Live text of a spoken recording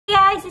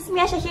guys, it's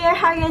Miasha here.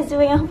 How are you guys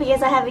doing? I hope you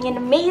guys are having an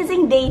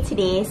amazing day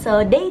today.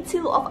 So day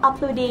 2 of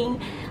uploading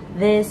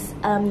this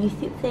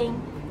YouTube thing.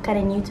 Kind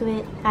of new to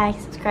it. Hi,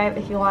 subscribe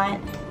if you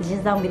want. It's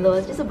just down below.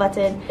 It's just a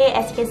button. Okay,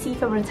 as you can see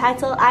from the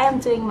title, I am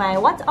doing my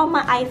what's on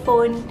my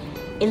iPhone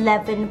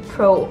 11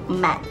 Pro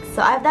Max.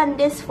 So I've done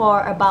this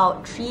for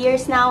about 3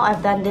 years now.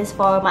 I've done this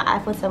for my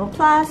iPhone 7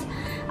 Plus,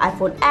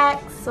 iPhone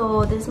X.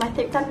 So this is my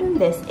 3rd time doing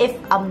this, if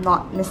I'm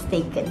not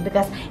mistaken,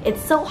 because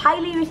it's so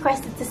highly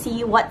requested to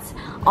see what's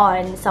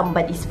on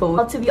somebody's phone.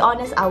 Well, to be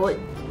honest, I would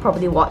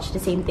probably watch the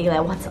same thing,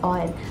 like what's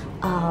on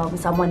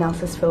someone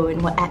else's phone,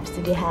 what apps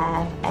do they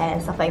have, and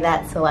stuff like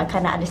that. So I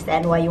kind of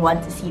understand why you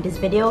want to see this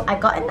video. I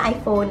got an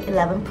iPhone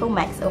 11 Pro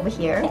Max over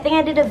here. I think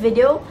I did a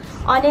video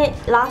on it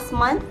last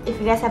month. If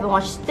you guys haven't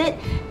watched it,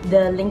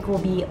 the link will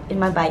be in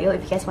my bio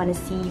if you guys want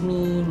to see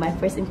my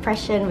first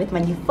impression with my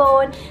new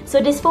phone.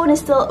 So this phone is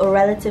still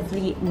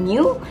relatively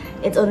new.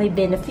 It's only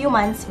been a few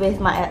months with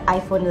my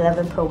iPhone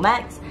 11 Pro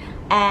Max.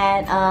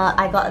 And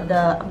I got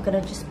the, I'm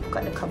gonna just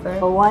got the cover,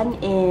 one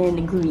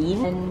in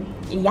green. And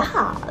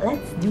yeah,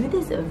 let's do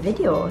this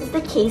video. This is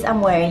the case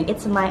I'm wearing.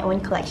 It's my own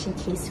collection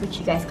case, which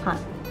you guys can't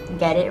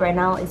get it right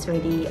now. It's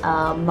already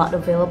not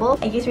available.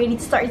 Are you guys ready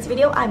to start this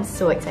video? I'm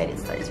so excited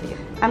to start this video.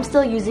 I'm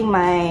still using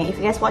my, if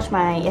you guys watched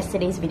my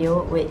yesterday's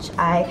video, which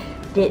I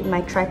did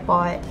my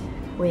tripod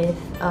with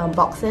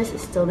boxes,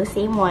 it's still the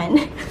same one.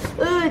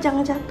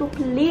 Jangan jatuh,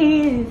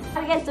 please. How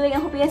are you guys doing? I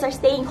hope you guys are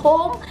staying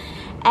home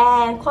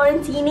and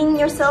quarantining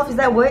yourself. Is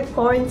that word?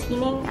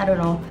 Quarantining? I don't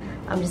know.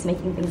 I'm just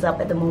making things up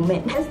at the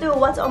moment. Let's do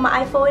what's on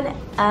my iPhone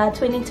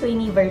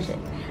 2020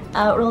 version.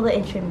 Roll the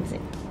intro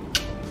music.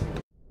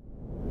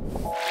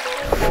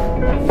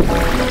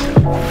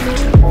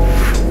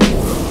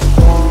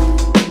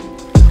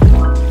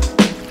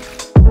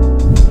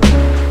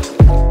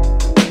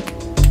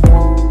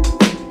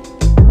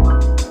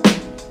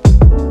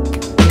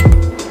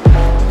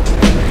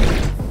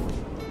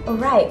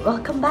 Alright,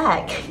 welcome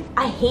back.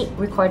 I hate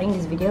recording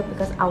this video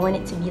because I want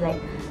it to be like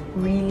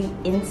really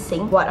in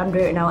sync what I'm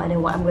doing right now and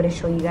then what I'm going to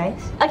show you guys.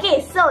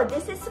 Okay, so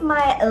this is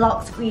my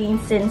lock screen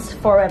since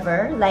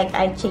forever. Like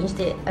I changed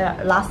it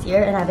last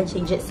year and I haven't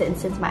changed it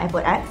since my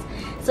iPhone X.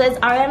 So it's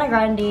Ariana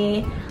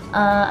Grande.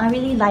 I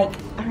really like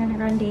Ariana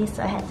Grande,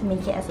 so I had to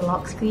make it as a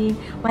lock screen.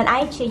 When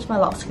I change my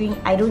lock screen,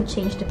 I don't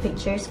change the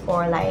pictures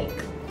for like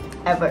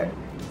ever,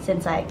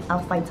 since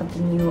I'll find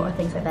something new or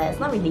things like that. It's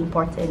not really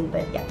important,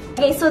 but yeah.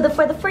 Okay, so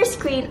for the first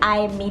screen,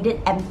 I made it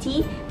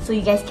empty so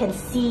you guys can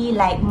see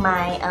like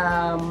my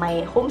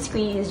my home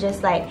screen is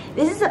just like,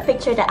 this is a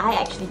picture that I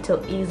actually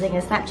took using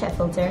a Snapchat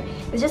filter.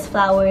 It's just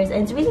flowers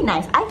and it's really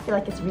nice. I feel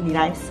like it's really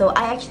nice. So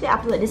I actually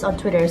uploaded this on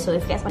Twitter, so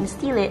if you guys want to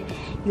steal it,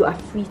 you are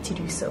free to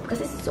do so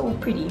because it's so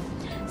pretty.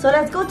 So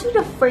let's go to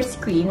the first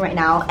screen right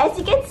now. As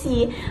you can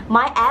see,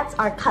 my apps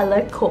are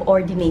color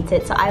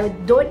coordinated. So I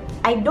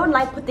don't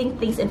like putting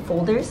things in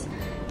folders.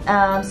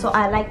 So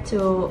I like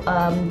to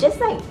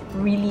just like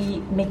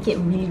really make it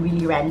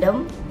really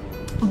random.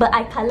 But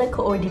I color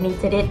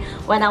coordinated it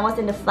when I was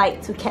in the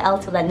flight to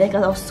KL to London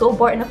because I was so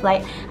bored in the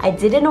flight. I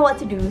didn't know what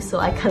to do, so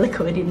I color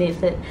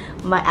coordinated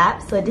my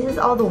app. So this is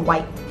all the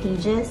white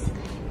pages.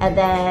 And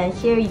then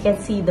here you can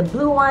see the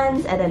blue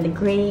ones and then the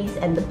grays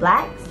and the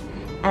blacks.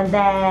 And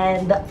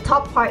then the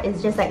top part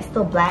is just like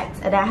still blacks,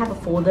 and then I have a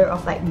folder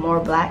of like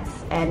more blacks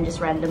and just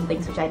random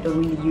things which I don't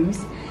really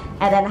use.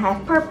 And then I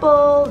have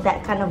purple,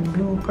 that kind of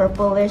blue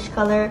purplish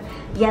color,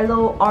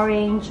 yellow,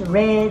 orange,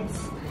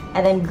 reds,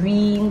 and then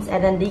greens.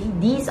 And then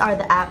these are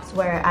the apps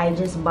where I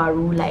just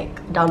baru like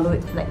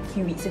download like a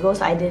few weeks ago,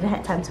 so I didn't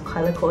have time to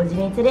color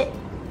coordinate it.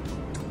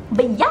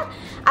 But yeah,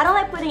 I don't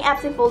like putting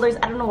apps in folders.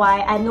 I don't know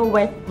why. I know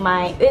where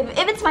my, if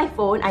it's my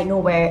phone, I know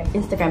where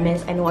Instagram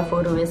is, I know what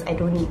photo is. I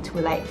don't need to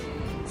like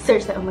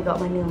search like, oh my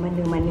god, my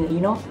new, you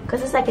know,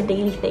 because it's like a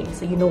daily thing,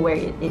 so you know where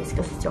it is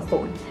because it's your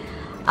phone.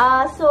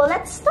 So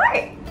let's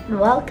start.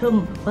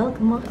 Welcome.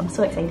 I'm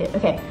so excited.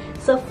 Okay,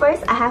 so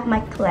first I have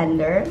my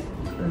calendar,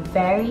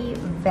 very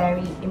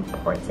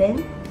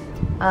important.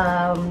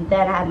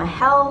 Then I have my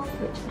health,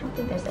 which I don't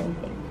think there's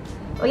anything.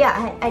 Oh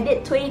yeah, I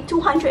did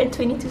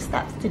 222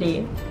 steps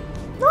today.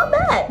 Not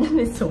bad.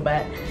 It's so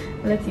bad.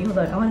 Let's see, hold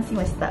on, I want to see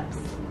my steps.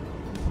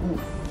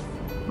 Oof.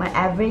 My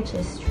average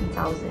is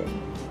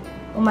 3,000.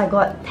 Oh my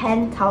god,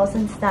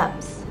 10,000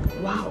 steps.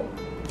 Wow.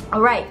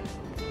 Alright.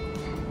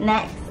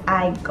 Next,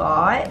 I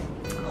got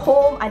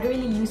home. I don't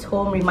really use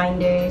home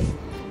reminders.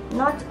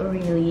 Not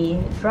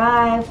really.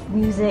 Drive,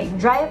 music.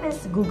 Drive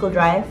is Google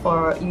Drive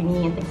for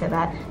uni and things like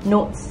that.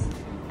 Notes.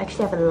 I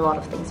actually have a lot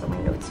of things on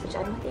my notes, which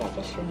I don't think I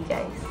can show you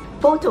guys.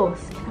 Photos.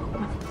 Can I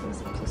open my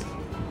photos? I'm so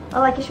scared.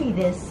 Oh, I can show you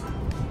this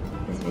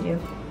video.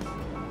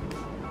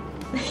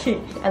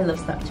 I love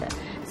Snapchat.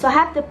 So I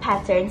have the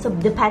pattern. So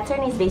the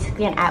pattern is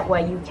basically an app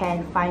where you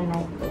can find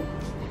like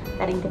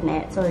that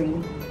internet. Sorry,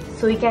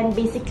 So you can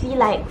basically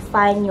like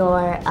find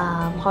your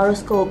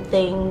horoscope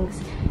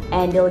things,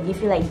 and they'll give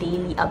you like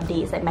daily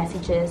updates, like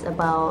messages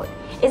about.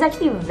 It's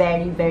actually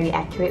very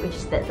accurate, which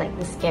is like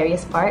the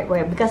scariest part,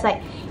 where because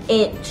like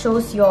it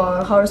shows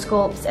your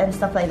horoscopes and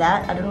stuff like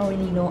that. I don't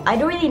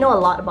really know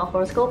a lot about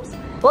horoscopes.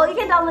 Well, you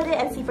can download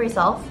it and see for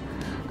yourself.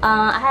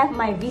 I have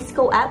my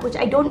VSCO app, which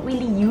I don't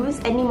really use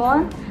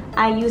anymore.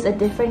 I use a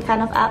different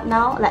kind of app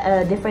now, like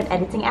a different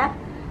editing app.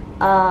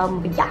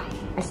 But yeah,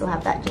 I still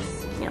have that,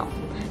 just, you know.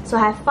 So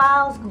I have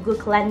files, Google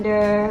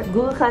Calendar.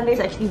 Google Calendar is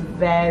actually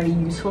very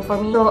useful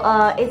for me. So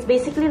it's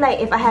basically like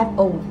if I have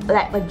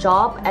a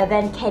job, and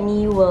then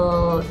Kenny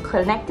will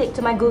connect it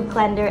to my Google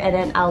Calendar, and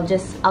then I'll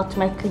just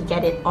automatically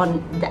get it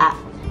on the app.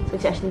 So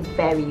it's actually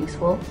very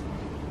useful.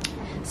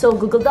 So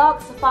Google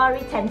Docs, Safari,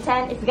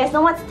 1010. If you guys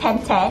know what's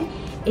 1010,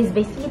 it's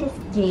basically this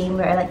game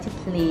where I like to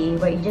play,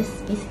 where you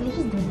just basically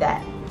just do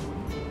that.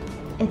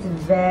 It's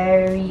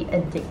very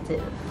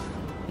addictive,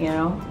 you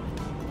know.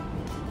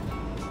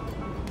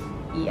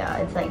 Yeah,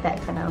 it's like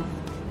that kind of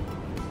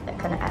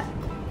app.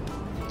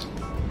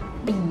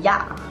 But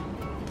yeah,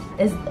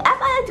 it's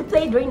app I like to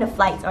play during the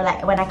flights or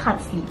like when I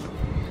can't sleep.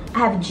 I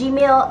have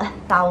Gmail,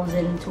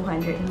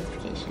 1,200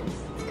 notifications.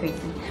 It's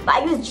crazy. But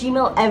I use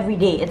Gmail every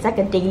day. It's like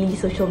a daily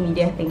social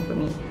media thing for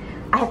me.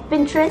 I have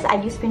Pinterest.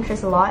 I use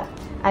Pinterest a lot.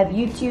 I have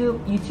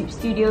YouTube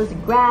Studios,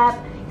 Grab,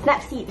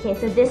 Snapseed. Okay,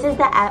 so this is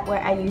the app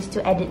where I use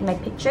to edit my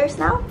pictures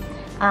now.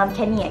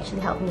 Kenny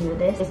actually helped me with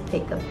this. Just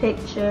take a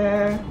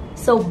picture.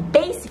 So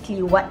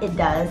basically what it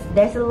does,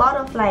 there's a lot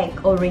of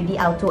like already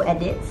auto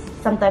edits.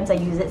 Sometimes I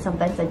use it,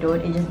 sometimes I don't.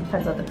 It just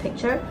depends on the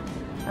picture.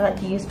 I like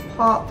to use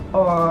pop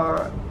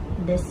or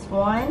this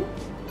one.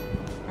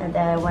 And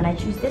then when I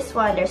choose this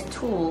one, there's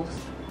tools.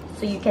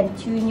 So you can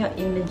tune your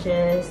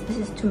images. This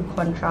is to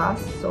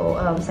contrast, so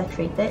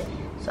saturated.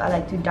 So I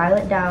like to dial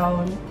it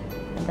down,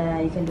 and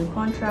then you can do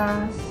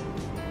contrast.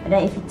 And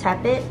then if you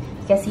tap it,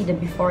 you can see the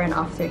before and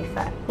after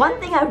effect. One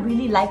thing I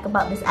really like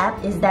about this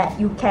app is that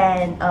you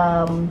can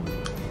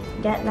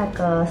get like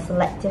a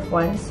selective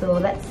one. So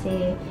let's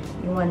say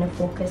you want to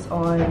focus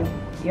on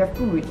your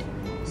food.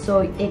 So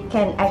it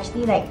can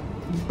actually like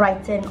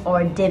brighten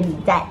or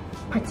dim that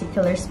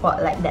particular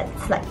spot, like that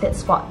selected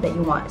spot that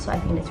you want. So I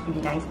think that's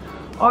really nice.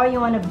 Or you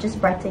want to just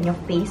brighten your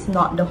face,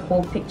 not the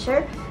whole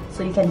picture.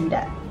 So you can do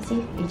that.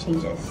 See, it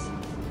changes.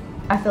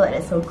 I feel like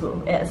it's so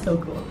cool. Yeah, it's so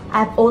cool.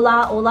 I have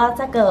Ola. Ola, it's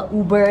like a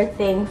Uber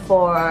thing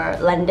for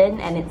London,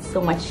 and it's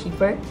so much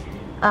cheaper.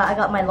 I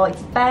got my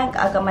Lloyd's Bank.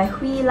 I got my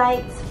Hui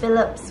Lights,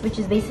 Philips, which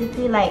is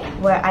basically like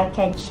where I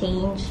can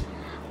change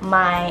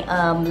my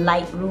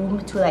light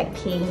room to like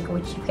pink,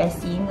 which you guys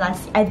seen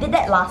last year. I did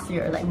that last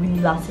year, like really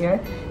last year.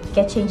 You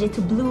can change it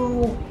to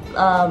blue,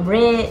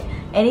 red,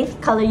 any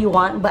color you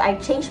want. But I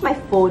changed my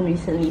phone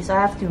recently, so I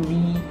have to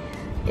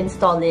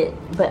reinstall it.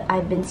 But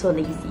I've been so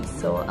lazy,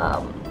 so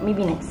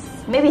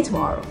maybe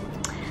tomorrow.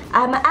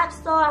 I have my app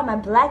store, I have my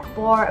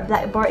Blackboard.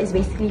 Blackboard is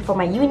basically for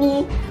my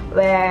uni,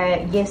 where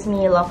it gives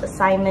me a lot of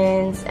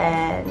assignments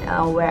and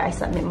where I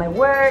submit my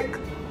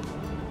work.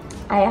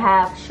 I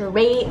have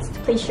charades, to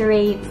play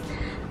charades.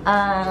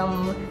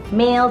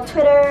 Mail,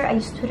 Twitter. I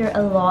use Twitter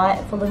a lot.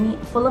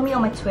 Follow me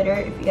on my Twitter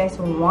if you guys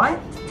want.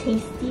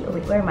 Tasty. Oh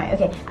wait, where am I?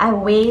 Okay, I have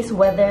Waze,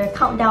 weather,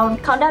 countdown.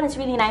 Countdown is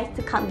really nice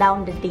to count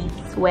down the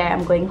dates where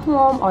I'm going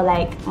home or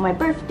like my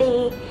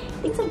birthday,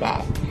 things like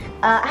that.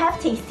 I have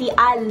Tasty.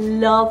 I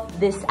love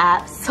this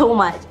app so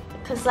much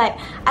because like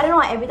I don't know,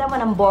 every time when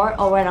I'm bored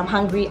or when I'm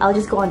hungry, I'll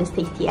just go on this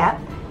Tasty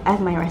app. I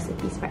have my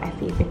recipes where I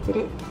favorited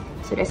it.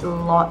 So there's a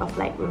lot of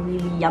like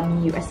really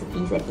yummy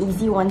recipes and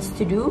easy ones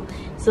to do.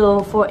 So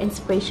for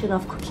inspiration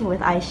of cooking with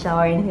Aisha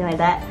or anything like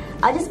that,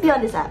 I'll just be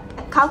on this app.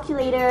 A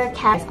calculator,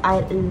 camera. I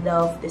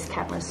love this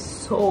camera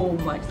so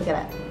much. Look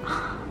at that.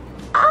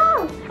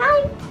 Oh,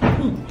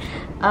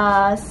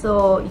 hi.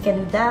 So you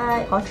can do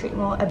that. Portrait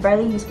mode. I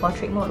barely use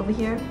portrait mode over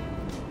here.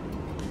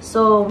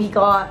 So we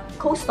got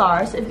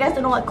CoStar. So if you guys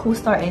don't know what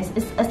CoStar is,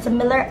 it's a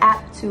similar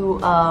app to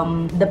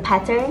the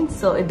Pattern.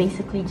 So it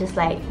basically just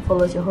like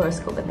follows your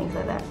horoscope and things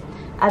like that.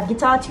 I have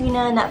Guitar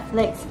Tuner,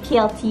 Netflix,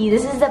 PLT.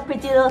 This is the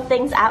Pretty Little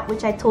Things app,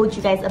 which I told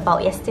you guys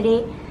about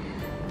yesterday.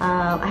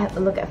 I have a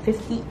look at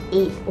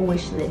 58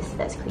 wish list.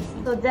 That's crazy.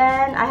 So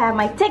then I have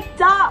my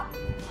TikTok.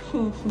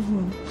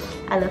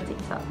 I love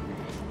TikTok.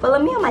 Follow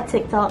me on my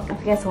TikTok if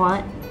you guys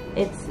want.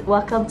 It's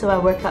welcome to my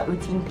workout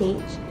routine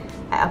page.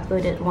 I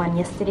uploaded one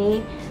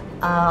yesterday.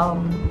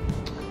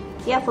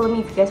 So yeah, follow me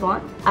if you guys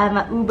want. I have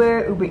my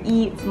Uber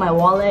Eats, my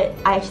wallet.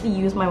 I actually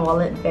use my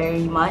wallet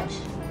very much.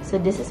 So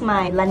this is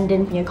my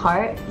London Premier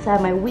card. So I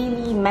have my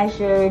Wheelie,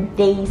 Measure,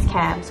 Days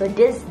Cam. So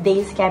this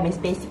Days Cam is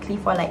basically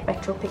for like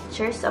retro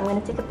pictures. So I'm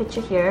gonna take a picture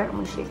here.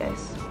 I'm gonna show you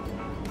guys.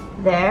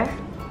 There.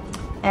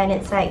 And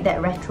it's like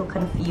that retro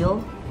kind of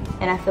feel.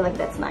 And I feel like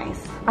that's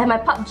nice. I have my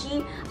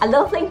PUBG. I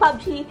love playing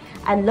PUBG.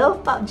 I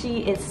love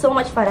PUBG. It's so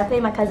much fun. I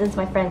play with my cousins,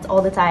 my friends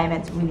all the time,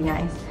 and it's really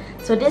nice.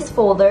 So this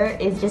folder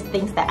is just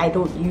things that I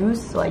don't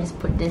use. So I just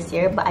put this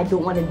here, but I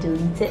don't want to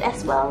delete it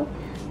as well,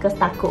 because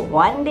takut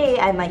one day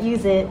I might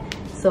use it.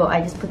 So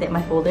I just put it in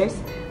my folders.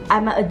 I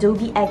have my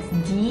Adobe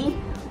XD,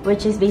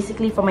 which is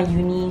basically for my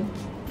uni.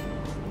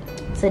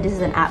 So this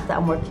is an app that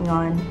I'm working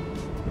on.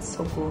 It's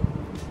so cool.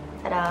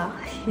 Ta-da!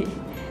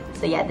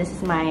 So yeah, this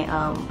is my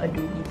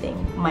Adobe thing,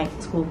 my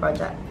school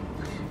project.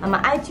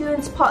 My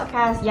iTunes,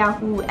 podcast,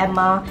 Yahoo,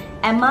 Emma.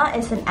 Emma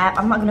is an app.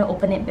 I'm not gonna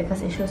open it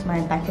because it shows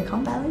my bank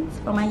account balance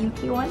for my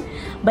UK one.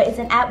 But it's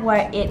an app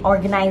where it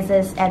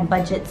organizes and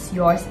budgets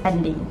your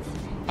spendings,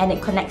 and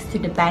it connects to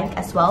the bank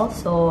as well.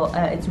 So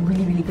it's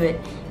really good,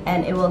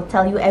 and it will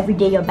tell you every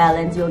day your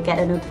balance. You'll get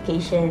a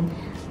notification,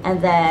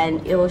 and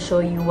then it will show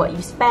you what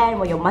you spend,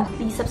 what your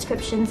monthly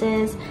subscriptions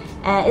is,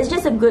 and it's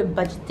just a good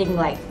budgeting.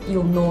 Like,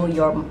 you'll know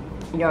your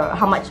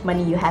how much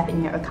money you have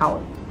in your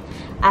account.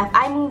 I have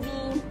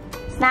iMovie,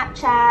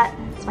 Snapchat.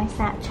 It's my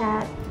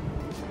Snapchat.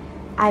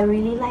 I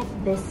really like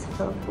this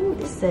film. Ooh,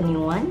 this is a new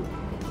one.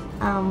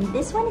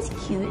 This one is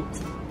cute.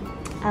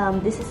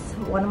 This is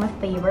one of my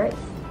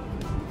favorites.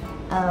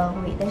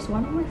 Wait, there's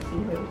one more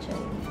favorite which I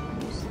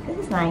use. This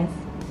is nice.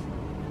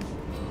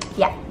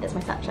 Yeah, that's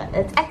my Snapchat.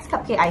 It's X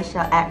Cupcake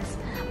Aisha X,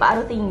 but I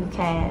don't think you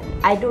can.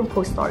 I don't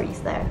post stories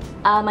there.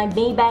 My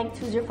Maybank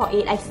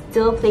 2048. I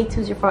still play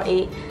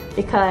 2048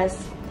 because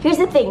here's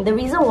the thing. The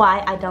reason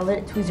why I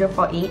downloaded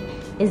 2048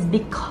 is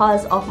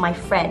because of my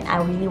friend. I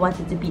really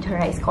wanted to beat her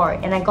high score,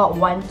 and I got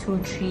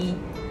 123,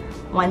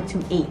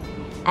 128.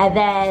 And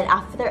then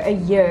after a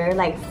year,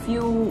 like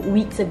few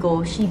weeks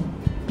ago, she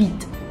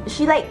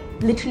like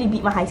literally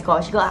beat my high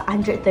score. She got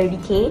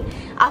 130k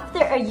after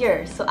a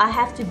year, so I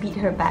have to beat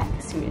her back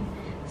soon.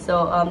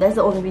 So that's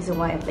the only reason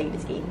why I'm playing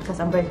this game, because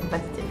I'm very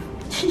competitive.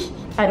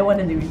 I don't want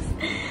to lose.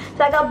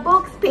 So I got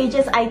books,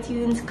 pages,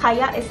 iTunes.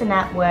 Kayak is an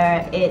app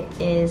where it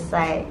is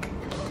like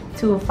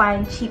to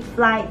find cheap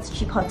flights,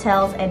 cheap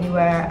hotels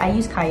anywhere. I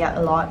use Kayak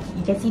a lot.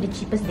 You can see the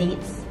cheapest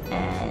dates,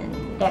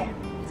 and there,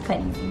 it's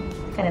kind of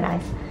easy, kind of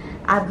nice.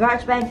 I have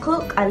GarageBand,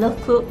 Klook. I love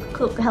Klook.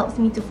 Klook helps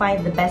me to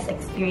find the best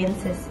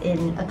experiences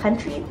in a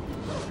country.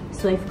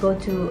 So if you go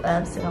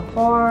to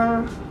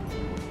Singapore,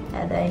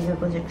 and then you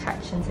go to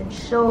attractions and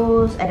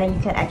shows, and then you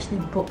can actually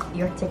book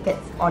your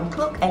tickets on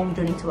Klook, and you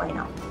don't need to line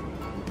up.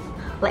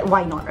 Like,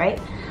 why not, right?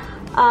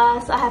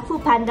 So I have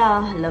Food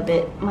Panda. Love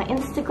it. My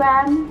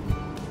Instagram.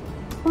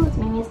 Oh, it's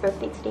Mimi's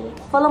birthday today.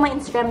 Follow my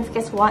Instagram if you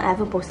guys want. I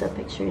haven't posted a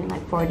picture in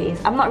like 4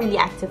 days. I'm not really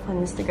active on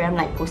Instagram,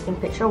 like posting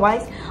picture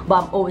wise,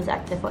 but I'm always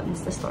active on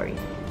Insta story.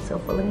 So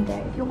follow me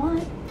there if you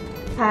want.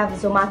 I have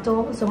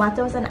Zomato.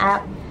 Zomato is an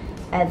app,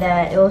 and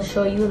then it will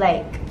show you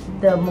like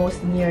the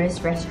most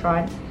nearest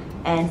restaurant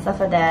and stuff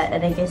like that,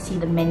 and then you can see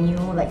the menu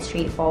like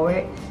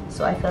straightforward.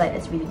 So I feel like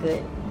that's really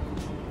good.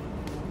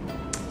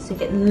 So you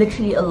get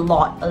literally a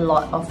lot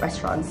of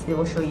restaurants they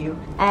will show you.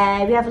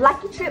 And we have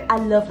Lucky Trip. I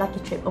love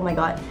Lucky Trip. Oh my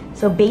god.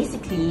 So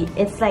basically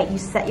it's like you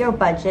set your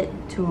budget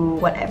to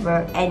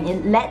whatever, and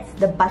it lets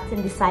the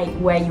button decide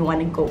where you want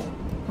to go,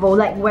 well,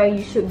 like where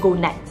you should go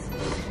next.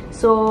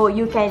 So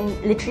you can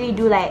literally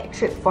do like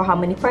trip for how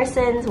many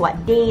persons,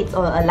 what dates,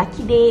 or a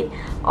lucky date,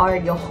 or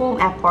your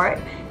home airport,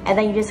 and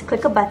then you just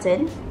click a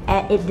button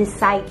and it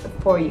decides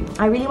for you.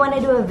 I really want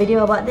to do a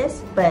video about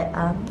this, but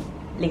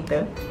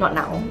later, not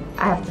now.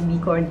 I have to be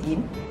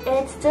quarantined.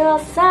 It's still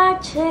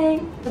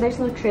searching. There's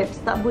no trips.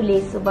 Tak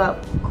boleh sebab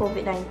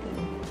COVID-19.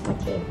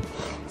 Okay.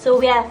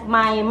 So we have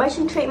my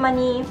merchant trade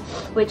money,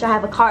 which I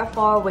have a card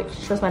for, which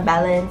shows my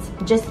balance.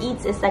 Just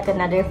Eats is like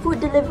another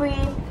food delivery.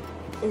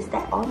 Is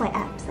that all my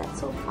apps? That's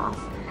so fast.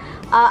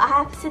 I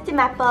have City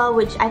Mapper,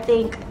 which I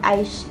think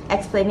I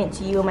explained it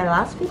to you in my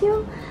last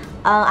video.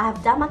 I have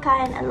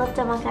Damakan. I love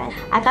Damakan.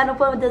 I can't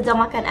open the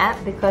Damakan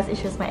app because it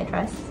shows my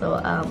address, so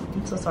I'm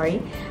so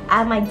sorry.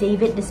 I have my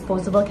David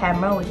disposable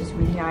camera, which is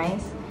really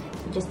nice.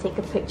 You just take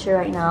a picture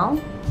right now.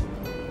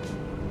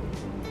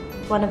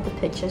 One of the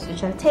pictures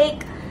which I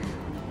take.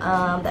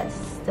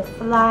 That's the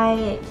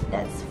flight.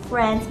 That's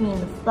friends, me in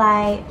the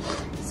flight.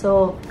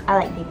 So I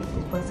like David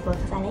disposable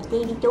because I like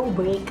David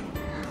Dobrik.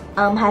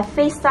 I have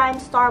FaceTime,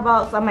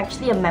 Starbucks. I'm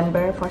actually a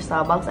member for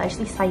Starbucks. I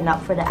actually signed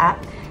up for the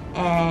app.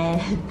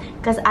 And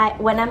because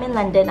when I'm in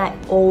London, I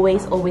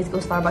always go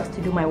Starbucks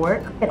to do my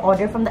work. You can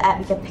order from the app.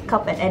 You can pick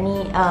up at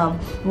any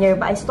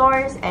nearby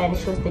stores, and it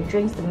shows the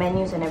drinks, the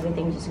menus, and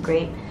everything, which is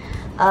great.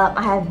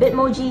 I have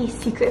Bitmoji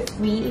Secret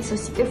Free. So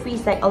Secret Free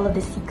is like all of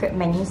the secret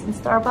menus in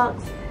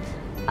Starbucks.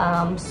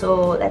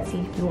 So let's see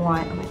if you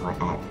want. Oh my god,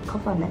 ad.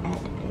 Confirm the ad.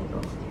 There you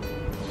go.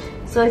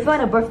 So if you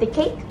want a birthday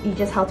cake, you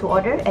just how to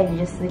order, and you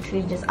just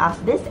literally just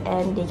ask this,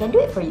 and they can do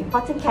it for you.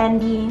 Cotton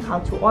candy, how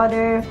to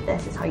order.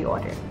 This is how you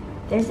order.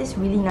 There's this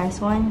really nice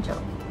one.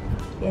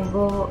 You can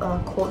go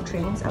cold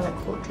drinks. I like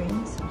cold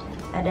drinks.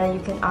 And then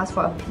you can ask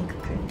for a pink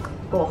drink.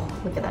 Oh,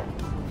 look at that.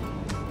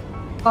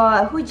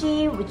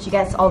 Huji, which you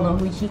guys all know,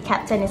 Huji.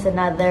 Captain is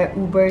another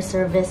Uber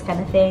service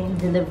kind of thing.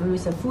 Deliveroo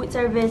is a food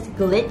service.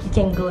 Glitch, you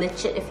can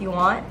glitch it if you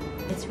want.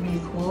 It's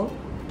really cool.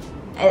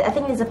 I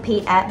think it's a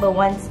paid app, but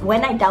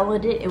when I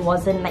downloaded it, it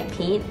wasn't like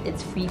paid.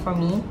 It's free for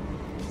me.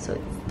 So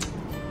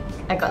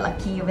I got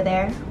lucky over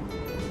there.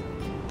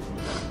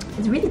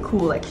 It's really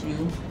cool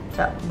actually.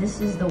 So this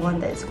is the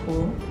one that's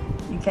cool.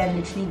 You can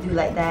literally do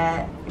like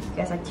that. If you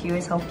guys are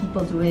curious how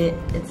people do it,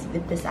 it's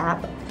with this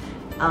app.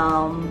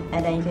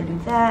 And then you can do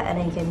that, and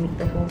then you can make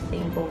the whole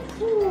thing go.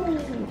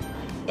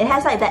 It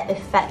has like that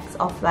effects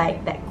of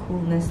like that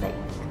coolness, like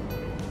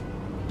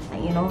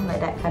you know, like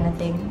that kind of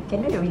thing. You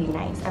can do it really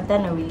nice. I've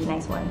done a really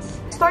nice ones.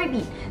 Story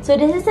beat. So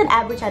this is an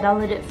app which I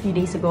downloaded a few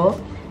days ago.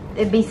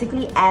 It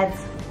basically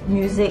adds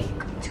music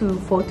to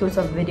photos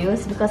or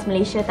videos because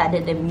Malaysia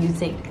added the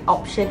music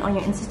option on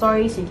your Insta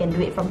story, so you can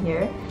do it from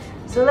here.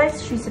 So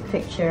let's choose a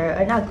picture,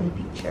 an ugly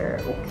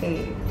picture.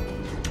 Okay.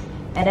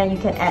 And then you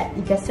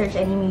can search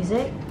any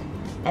music.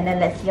 And then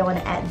let's see, I want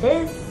to add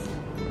this.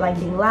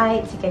 Blinding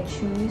lights. You can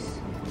choose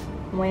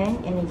when,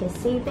 and you can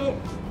save it.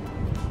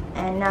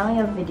 And now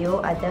your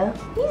video ada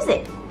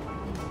music.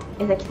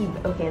 It's actually,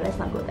 okay, let's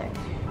not go there.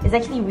 It's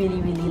actually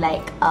really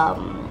like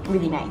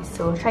really nice.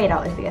 So try it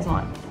out if you guys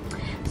want.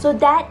 So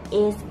that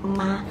is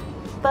my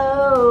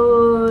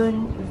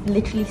phone.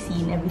 You've literally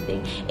seen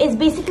everything. It's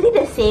basically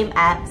the same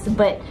apps,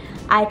 but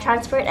I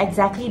transferred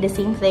exactly the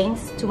same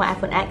things to my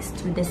iPhone X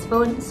to this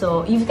phone.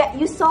 So if you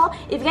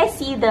guys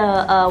see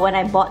the when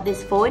I bought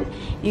this phone,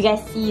 you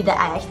guys see that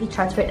I actually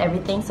transferred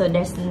everything, so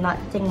there's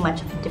nothing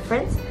much of a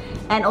difference.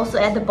 And also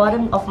at the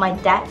bottom of my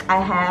deck,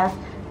 I have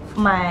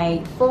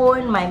my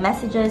phone, my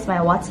messages, my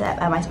WhatsApp,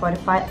 and my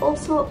Spotify.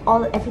 Also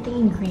everything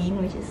in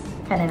green, which is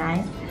kind of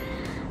nice.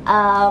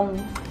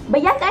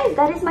 But yeah guys,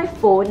 that is my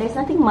phone. There's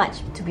nothing much,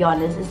 to be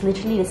honest. It's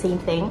literally the same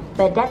thing.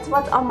 But that's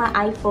what's on my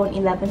iPhone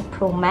 11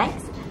 Pro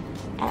Max.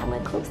 And I'm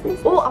gonna close this.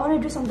 Oh, I want to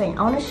do something.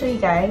 I want to show you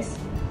guys.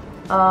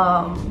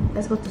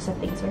 Let's go to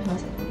settings. Where's my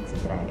settings?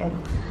 Okay, I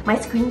know. My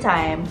screen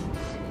time,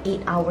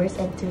 8 hours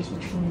and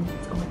 33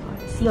 minutes. Oh my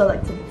god. See all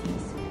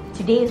activities.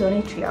 Today is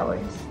only 3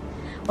 hours.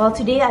 Well,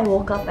 today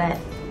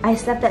I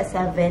slept at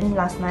 7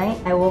 last night.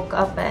 I woke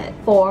up at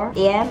 4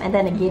 AM and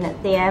then again at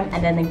 3 AM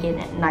and then again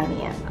at 9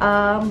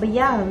 AM. But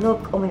yeah,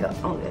 look. Oh my god.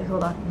 Oh,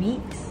 hold on.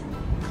 Weeks.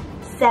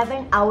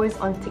 7 hours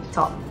on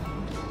TikTok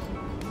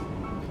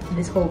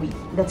this whole week.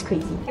 That's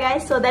crazy.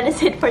 Guys, so that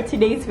is it for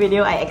today's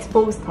video. I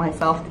exposed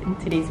myself in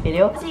today's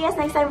video. See you guys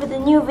next time with a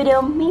new video.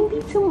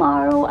 Maybe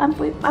tomorrow. I'm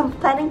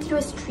planning to do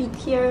a streak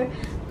here,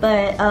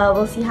 but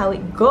we'll see how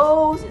it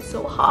goes. It's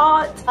so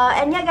hot.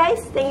 And yeah guys,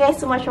 thank you guys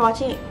so much for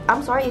watching.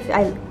 I'm sorry if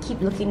I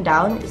keep looking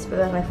down. It's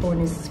because my phone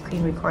is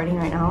screen recording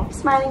right now.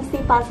 Smiling,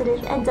 stay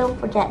positive, and don't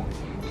forget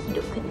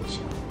hidup kena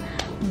chill.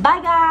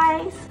 Bye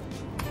guys.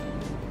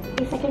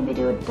 Okay, second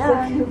video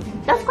done.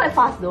 That's quite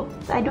fast though.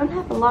 I don't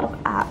have a lot of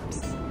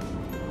apps.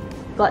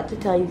 Got to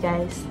tell you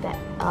guys that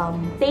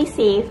stay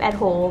safe at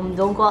home.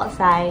 Don't go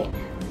outside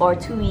for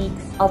 2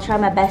 weeks. I'll try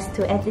my best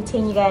to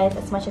entertain you guys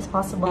as much as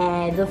possible.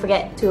 And don't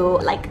forget to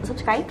like,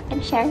 subscribe,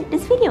 and share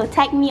this video.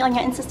 Tag me on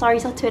your Insta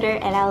stories or Twitter,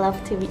 and I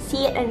love to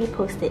see it and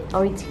repost it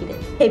or retweet it.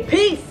 Hey,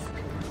 peace!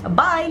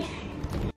 Bye!